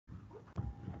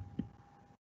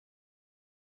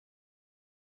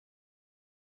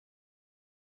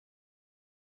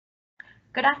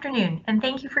Good afternoon, and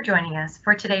thank you for joining us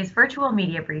for today's virtual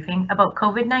media briefing about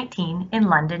COVID-19 in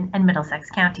London and Middlesex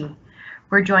County.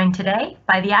 We're joined today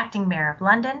by the Acting Mayor of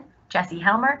London, Jesse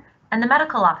Helmer, and the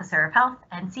Medical Officer of Health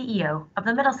and CEO of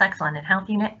the Middlesex London Health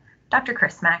Unit, Dr.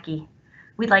 Chris Mackey.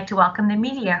 We'd like to welcome the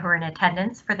media who are in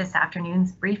attendance for this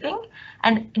afternoon's briefing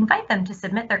and invite them to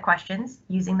submit their questions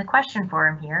using the question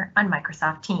forum here on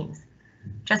Microsoft Teams.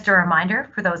 Just a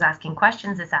reminder for those asking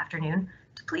questions this afternoon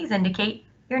to please indicate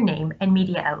your name and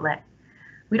media outlet.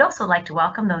 We'd also like to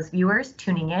welcome those viewers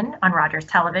tuning in on Rogers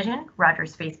Television,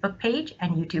 Rogers Facebook page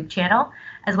and YouTube channel,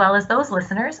 as well as those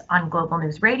listeners on Global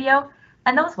News Radio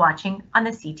and those watching on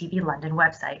the CTV London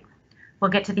website. We'll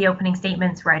get to the opening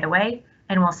statements right away,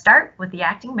 and we'll start with the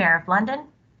Acting Mayor of London,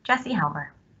 Jesse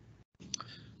Helmer.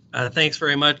 Thanks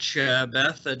very much,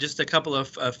 Beth. Just a couple of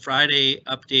Friday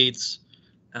updates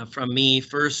from me.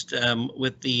 First,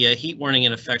 with the heat warning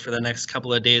in effect for the next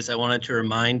couple of days, I wanted to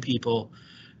remind people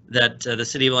that the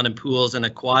City of London pools and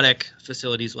aquatic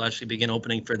facilities will actually begin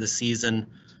opening for the season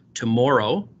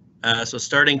tomorrow. So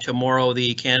starting tomorrow,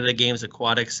 the Canada Games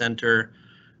Aquatic Centre,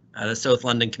 the South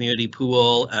London Community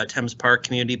Pool, Thames Park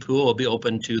Community Pool will be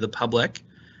open to the public.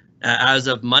 As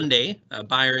of Monday,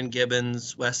 Byron,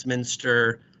 Gibbons,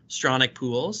 Westminster, Stronach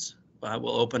pools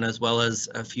will open, as well as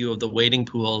a few of the waiting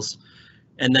pools.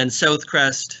 And then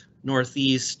Southcrest,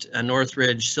 Northeast,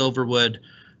 Northridge, Silverwood,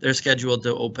 they're scheduled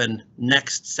to open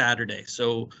next Saturday.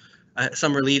 So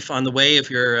some relief on the way if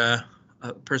you're a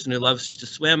person who loves to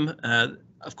swim.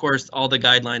 Of course, all the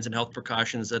guidelines and health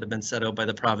precautions that have been set out by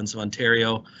the province of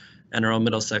Ontario and our own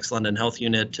Middlesex London Health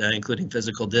Unit, including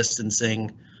physical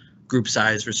distancing, group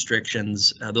size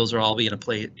restrictions, those are all being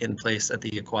in place at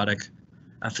the aquatic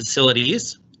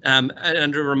facilities. And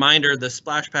a reminder, the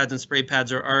splash pads and spray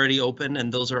pads are already open,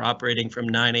 and those are operating from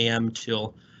 9 a.m.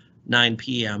 till 9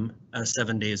 p.m.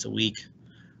 7 days a week.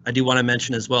 I do want to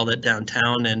mention as well that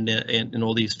downtown and in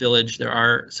Old East Village, there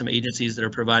are some agencies that are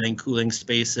providing cooling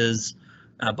spaces,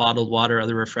 bottled water,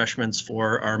 other refreshments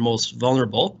for our most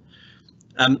vulnerable.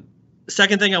 The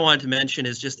second thing I wanted to mention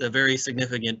is just a very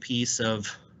significant piece of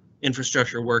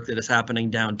infrastructure work that is happening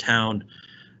downtown.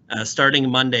 Starting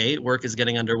Monday, work is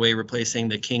getting underway replacing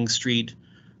the King Street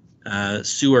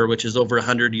sewer, which is over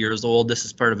 100 years old. This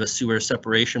is part of a sewer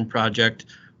separation project,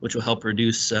 which will help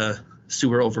reduce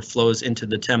sewer overflows into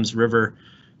the Thames River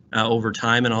over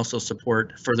time and also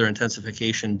support further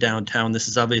intensification downtown. This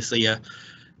is obviously a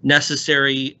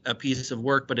necessary piece of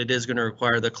work, but it is going to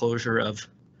require the closure of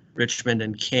Richmond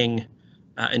and King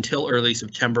until early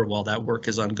September while that work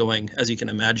is ongoing. As you can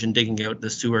imagine, digging out the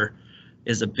sewer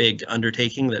is a big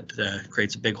undertaking that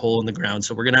creates a big hole in the ground.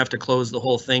 So we're going to have to close the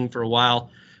whole thing for a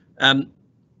while.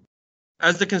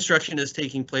 As the construction is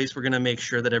taking place, we're going to make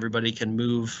sure that everybody can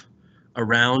move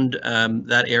around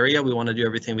that area. We want to do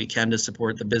everything we can to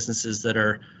support the businesses that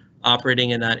are operating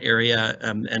in that area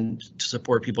and to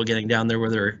support people getting down there,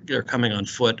 whether they're coming on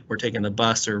foot or taking the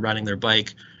bus or riding their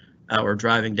bike or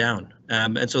driving down.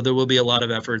 And so there will be a lot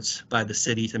of efforts by the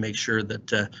city to make sure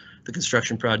that the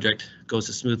construction project goes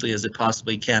as smoothly as it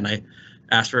possibly can. I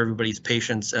ask for everybody's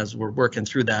patience as we're working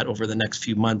through that over the next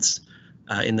few months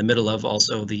in the middle of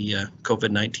also the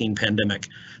COVID-19 pandemic.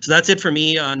 So that's it for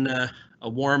me on a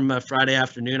warm Friday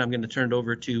afternoon. I'm going to turn it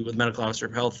over to the Medical Officer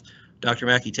of Health, Dr.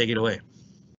 Mackey. Take it away.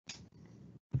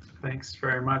 Thanks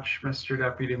very much, Mr.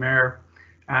 Deputy Mayor.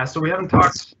 So we haven't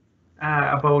talked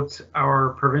about our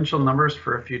provincial numbers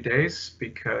for a few days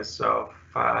because of,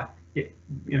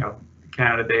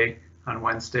 Canada Day on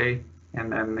Wednesday, and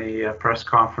then the press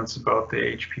conference about the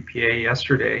HPPA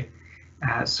yesterday.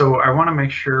 So I want to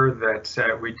make sure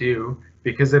that we do,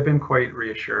 because they've been quite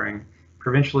reassuring.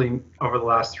 Provincially, over the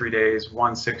last 3 days,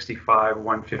 165,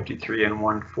 153, and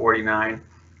 149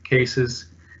 cases.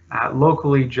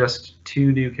 Locally, just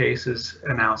 2 new cases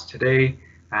announced today,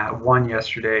 1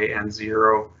 yesterday, and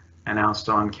 0 announced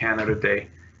on Canada Day.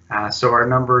 So our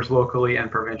numbers locally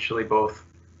and provincially both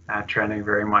trending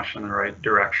very much in the right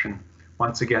direction.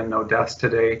 Once again, no deaths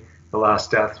today. The last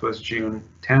death was June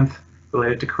 10th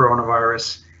related to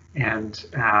coronavirus, and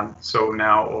so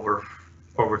now over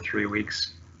 3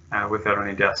 weeks without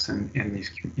any deaths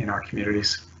in our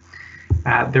communities.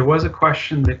 There was a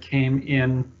question that came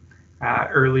in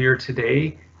earlier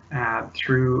today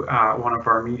through one of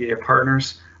our media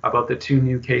partners about the 2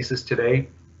 new cases today.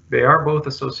 They are both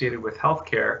associated with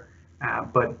healthcare,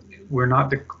 but we're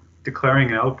not declaring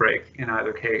an outbreak in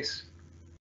either case.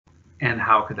 And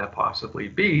how could that possibly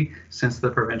be, since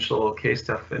the provincial case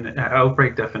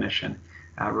outbreak definition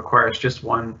requires just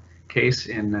 1 case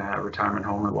in retirement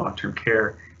home or long-term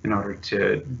care in order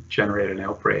to generate an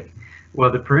outbreak?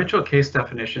 Well, the provincial case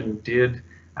definition did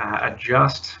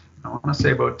adjust I want to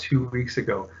say about 2 weeks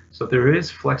ago. So there is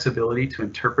flexibility to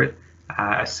interpret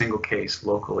a single case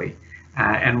locally.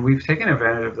 And we've taken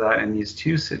advantage of that in these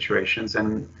two situations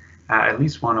and at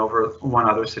least one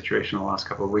other situation in the last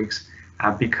couple of weeks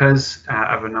because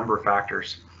of a number of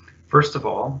factors. First of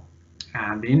all,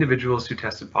 the individuals who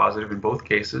tested positive in both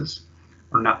cases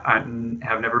have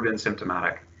never been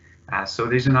symptomatic. So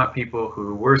these are not people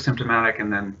who were symptomatic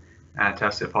and then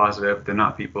tested positive. They're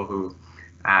not people who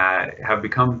have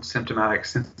become symptomatic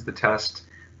since the test.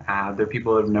 They're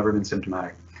people that have never been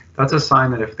symptomatic. That's a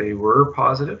sign that if they were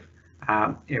positive,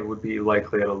 it would be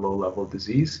likely at a low level of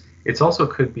disease. It also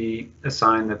could be a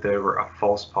sign that they were a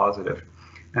false positive.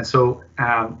 And so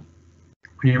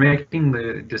when you're making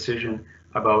the decision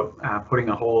about putting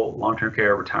a whole long-term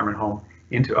care retirement home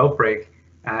into outbreak,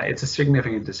 it's a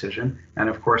significant decision. And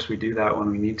of course, we do that when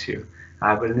we need to.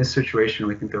 But in this situation,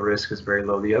 we think the risk is very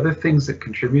low. The other things that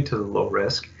contribute to the low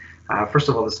risk, first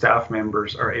of all, the staff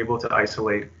members are able to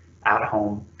isolate at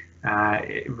home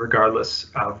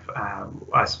regardless of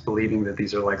us believing that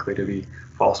these are likely to be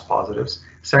false positives.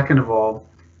 Second of all,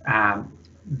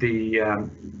 the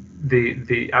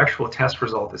actual test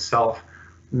result itself,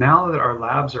 now that our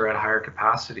labs are at higher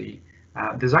capacity,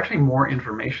 there's actually more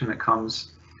information that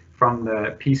comes from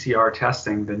the PCR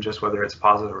testing than just whether it's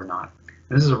positive or not.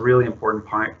 And this is a really important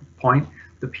point.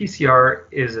 The PCR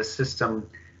is a system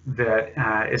that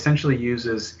essentially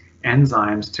uses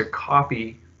enzymes to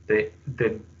copy the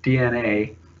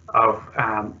DNA of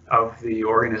the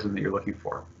organism that you're looking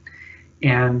for.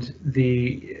 And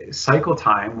the cycle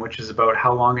time, which is about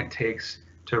how long it takes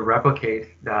to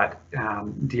replicate that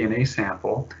DNA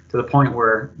sample to the point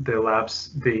where the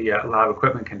lab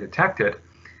equipment can detect it,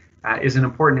 is an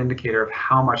important indicator of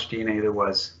how much DNA there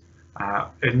was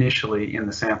initially in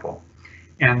the sample.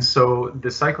 And so the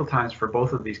cycle times for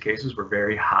both of these cases were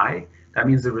very high. That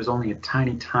means there was only a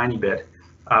tiny bit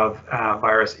of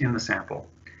virus in the sample,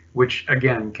 which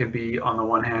again can be, on the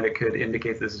one hand, it could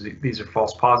indicate these are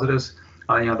false positives.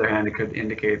 On the other hand, it could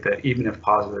indicate that even if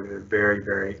positive, they're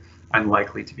very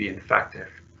unlikely to be infective.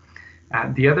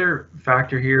 The other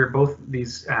factor here, both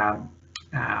these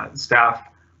staff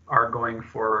are going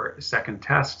for a second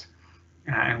test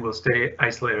and will stay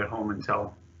isolated at home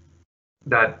until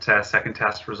that second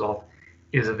test result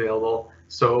is available.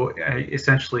 So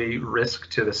essentially, risk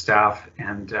to the staff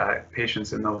and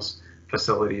patients in those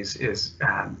facilities is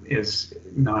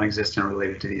non-existent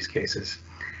related to these cases.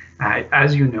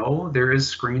 As you know, there is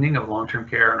screening of long-term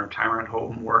care and retirement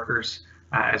home workers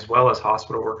as well as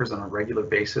hospital workers on a regular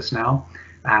basis now.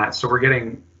 So we're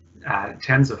getting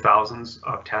tens of thousands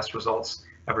of test results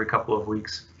every couple of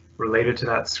weeks related to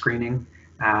that screening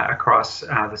across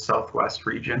the Southwest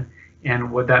region.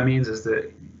 And what that means is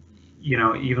that, you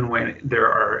know, even when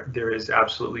there is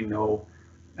absolutely no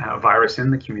virus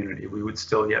in the community, we would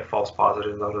still get false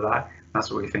positives out of that. That's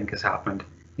what we think has happened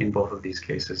in both of these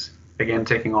cases. Again,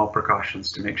 taking all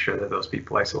precautions to make sure that those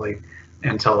people isolate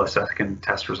until a second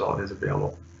test result is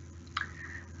available.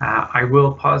 I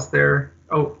will pause there.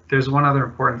 Oh, there's one other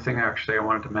important thing actually I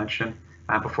wanted to mention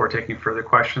before taking further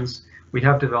questions. We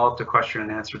have developed a question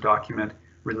and answer document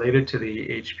related to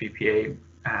the HPPA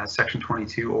Section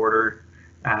 22 order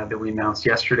that we announced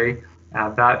yesterday.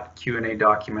 That Q&A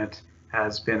document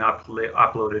has been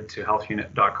uploaded to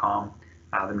healthunit.com,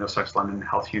 the Middlesex London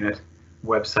Health Unit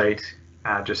website,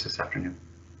 just this afternoon.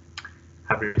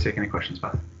 Happy to take any questions,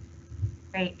 Beth.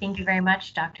 Great, thank you very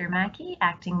much, Dr. Mackey,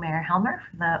 Acting Mayor Helmer,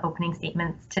 for the opening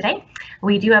statements today.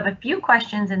 We do have a few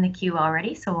questions in the queue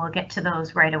already, so we'll get to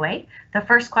those right away. The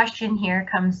first question here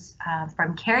comes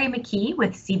from Carrie McKee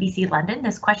with CBC London.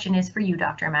 This question is for you,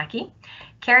 Dr. Mackey.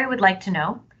 Carrie would like to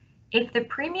know, if the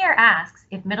Premier asks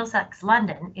if Middlesex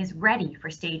London is ready for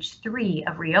stage 3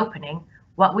 of reopening,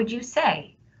 what would you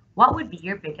say? What would be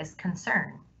your biggest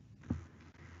concern?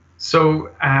 So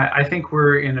I think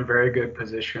we're in a very good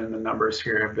position. The numbers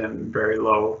here have been very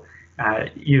low,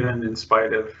 even in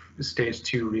spite of stage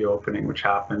 2 reopening, which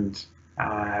happened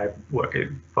a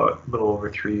little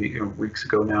over 3 weeks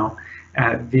ago now.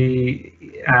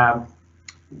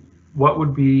 What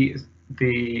would be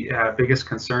the biggest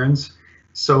concerns?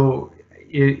 So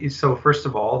first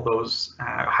of all, those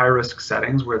high-risk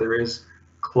settings where there is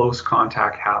close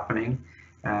contact happening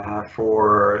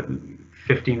for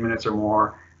 15 minutes or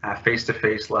more,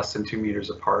 face-to-face, less than 2 meters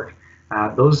apart.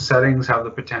 Those settings have the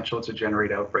potential to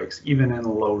generate outbreaks, even in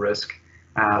low risk,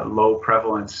 low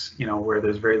prevalence, where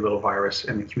there's very little virus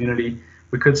in the community.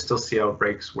 We could still see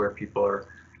outbreaks where people are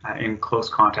in close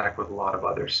contact with a lot of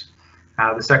others.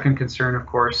 The second concern, of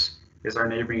course, is our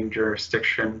neighboring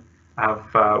jurisdiction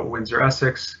of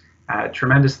Windsor-Essex.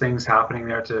 Tremendous things happening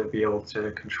there to be able to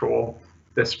control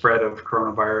the spread of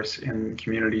coronavirus in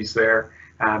communities there,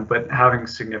 but having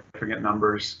significant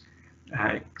numbers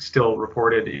still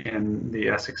reported in the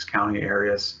Essex County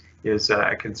areas is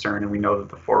a concern, and we know that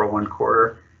the 401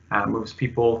 corridor moves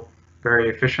people very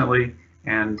efficiently,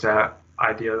 and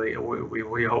ideally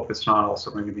we hope it's not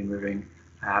also going to be moving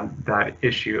that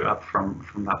issue up from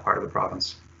that part of the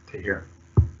province to here.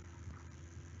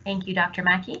 Thank you, Dr.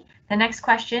 Mackey. The next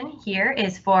question here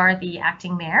is for the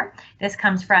acting mayor. This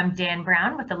comes from Dan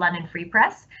Brown with the London Free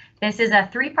Press. This is a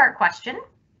three-part question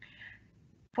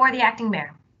for the acting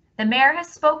mayor. The mayor has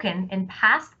spoken in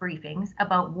past briefings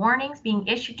about warnings being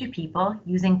issued to people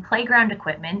using playground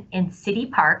equipment in city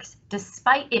parks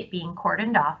despite it being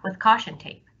cordoned off with caution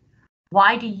tape.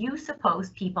 Why do you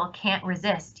suppose people can't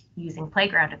resist using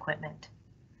playground equipment?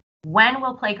 When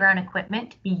will playground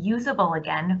equipment be usable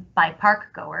again by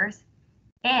park goers?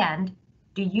 And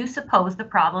do you suppose the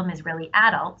problem is really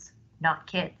adults, not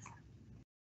kids?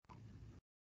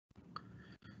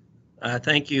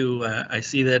 Thank you. I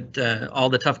see that all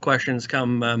the tough questions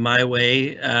come my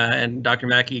way, and Dr.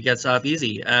 Mackey gets off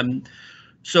easy.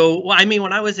 Well, I mean,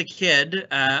 when I was a kid,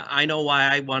 I know why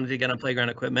I wanted to get on playground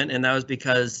equipment, and that was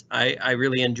because I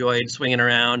really enjoyed swinging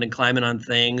around and climbing on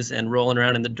things and rolling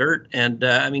around in the dirt. And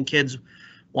I mean, kids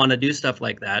want to do stuff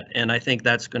like that, and I think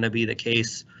that's going to be the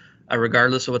case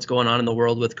regardless of what's going on in the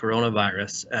world with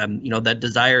coronavirus. You know, that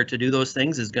desire to do those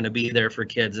things is going to be there for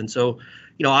kids, and so,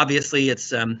 you know, obviously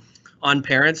it's on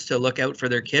parents to look out for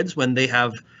their kids when they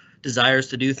have desires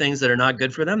to do things that are not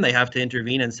good for them. They have to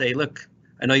intervene and say, look,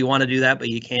 I know you want to do that, but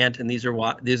you can't, and these are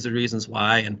the reasons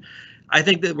why. And I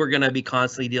think that we're going to be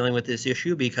constantly dealing with this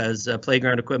issue because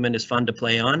playground equipment is fun to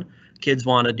play on. Kids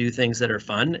want to do things that are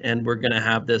fun, and we're going to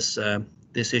have this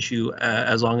this issue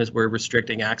as long as we're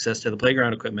restricting access to the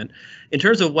playground equipment. In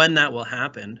terms of when that will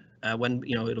happen, when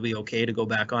it'll be okay to go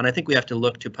back on, I think we have to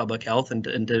look to public health and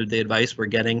to the advice we're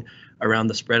getting around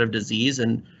the spread of disease.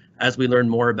 And as we learn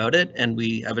more about it and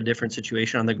we have a different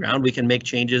situation on the ground, we can make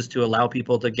changes to allow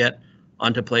people to get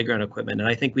onto playground equipment. And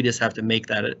I think we just have to make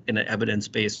that in an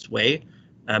evidence-based way,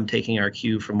 taking our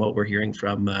cue from what we're hearing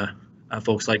from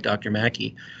folks like Dr.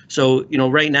 Mackey. So,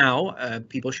 right now,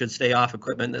 people should stay off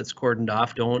equipment that's cordoned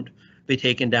off. Don't be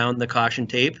taking down the caution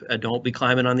tape. Don't be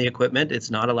climbing on the equipment. It's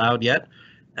not allowed yet.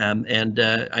 And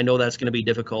I know that's going to be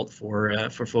difficult for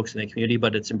folks in the community,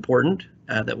 but it's important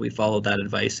that we follow that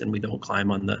advice and we don't climb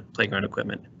on the playground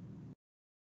equipment.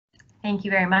 Thank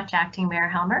you very much, Acting Mayor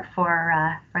Helmer, for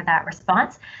that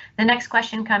response. The next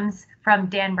question comes from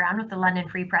Dan Brown with the London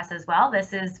Free Press as well.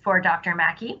 This is for Dr.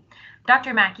 Mackey.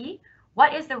 Dr. Mackey,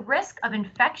 what is the risk of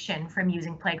infection from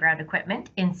using playground equipment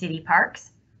in city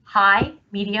parks? High,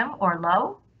 medium, or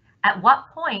low? At what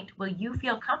point will you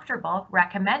feel comfortable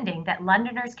recommending that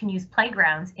Londoners can use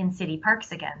playgrounds in city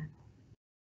parks again?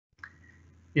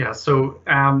 Yeah, so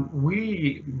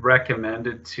we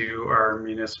recommended to our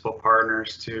municipal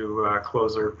partners to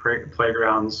close their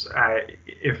playgrounds.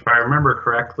 If I remember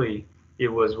correctly, it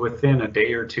was within a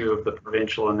day or two of the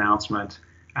provincial announcement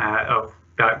of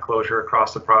that closure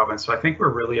across the province. So I think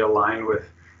we're really aligned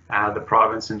with the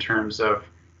province in terms of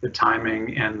the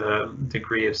timing and the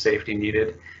degree of safety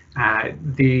needed.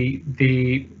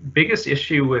 The biggest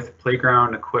issue with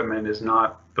playground equipment is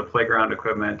not the playground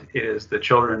equipment, it is the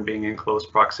children being in close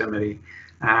proximity.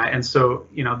 And so,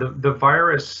 the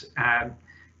virus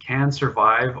can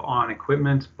survive on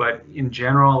equipment, but in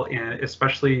general,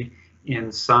 especially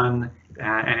in sun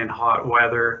and in hot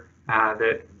weather,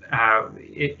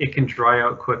 it can dry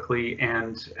out quickly,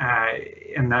 and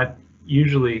that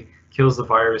usually kills the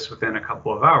virus within a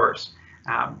couple of hours.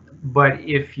 But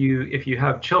if you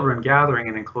have children gathering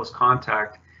and in close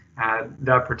contact,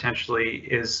 that potentially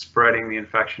is spreading the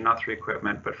infection, not through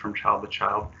equipment, but from child to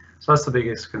child. So that's the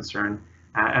biggest concern.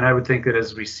 And I would think that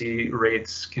as we see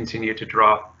rates continue to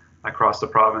drop across the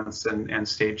province and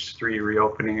stage 3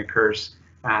 reopening occurs,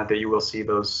 that you will see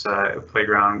those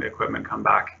playground equipment come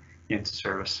back into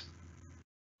service.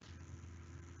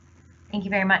 Thank you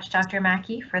very much, Dr.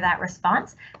 Mackey, for that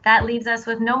response. That leaves us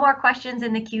with no more questions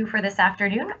in the queue for this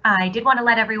afternoon. I did want to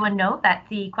let everyone know that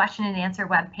the question and answer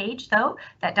webpage, though,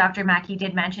 that Dr. Mackey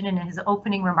did mention in his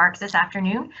opening remarks this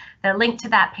afternoon, the link to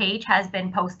that page has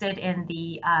been posted in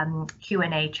the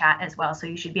Q&A chat as well. So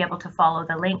you should be able to follow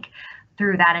the link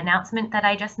through that announcement that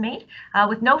I just made.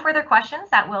 With no further questions,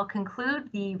 that will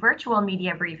conclude the virtual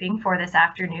media briefing for this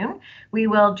afternoon. We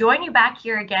will join you back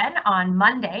here again on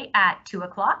Monday at 2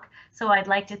 o'clock. So I'd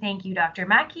like to thank you, Dr.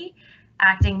 Mackey,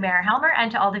 Acting Mayor Helmer, and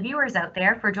to all the viewers out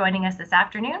there for joining us this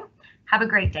afternoon. Have a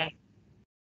great day.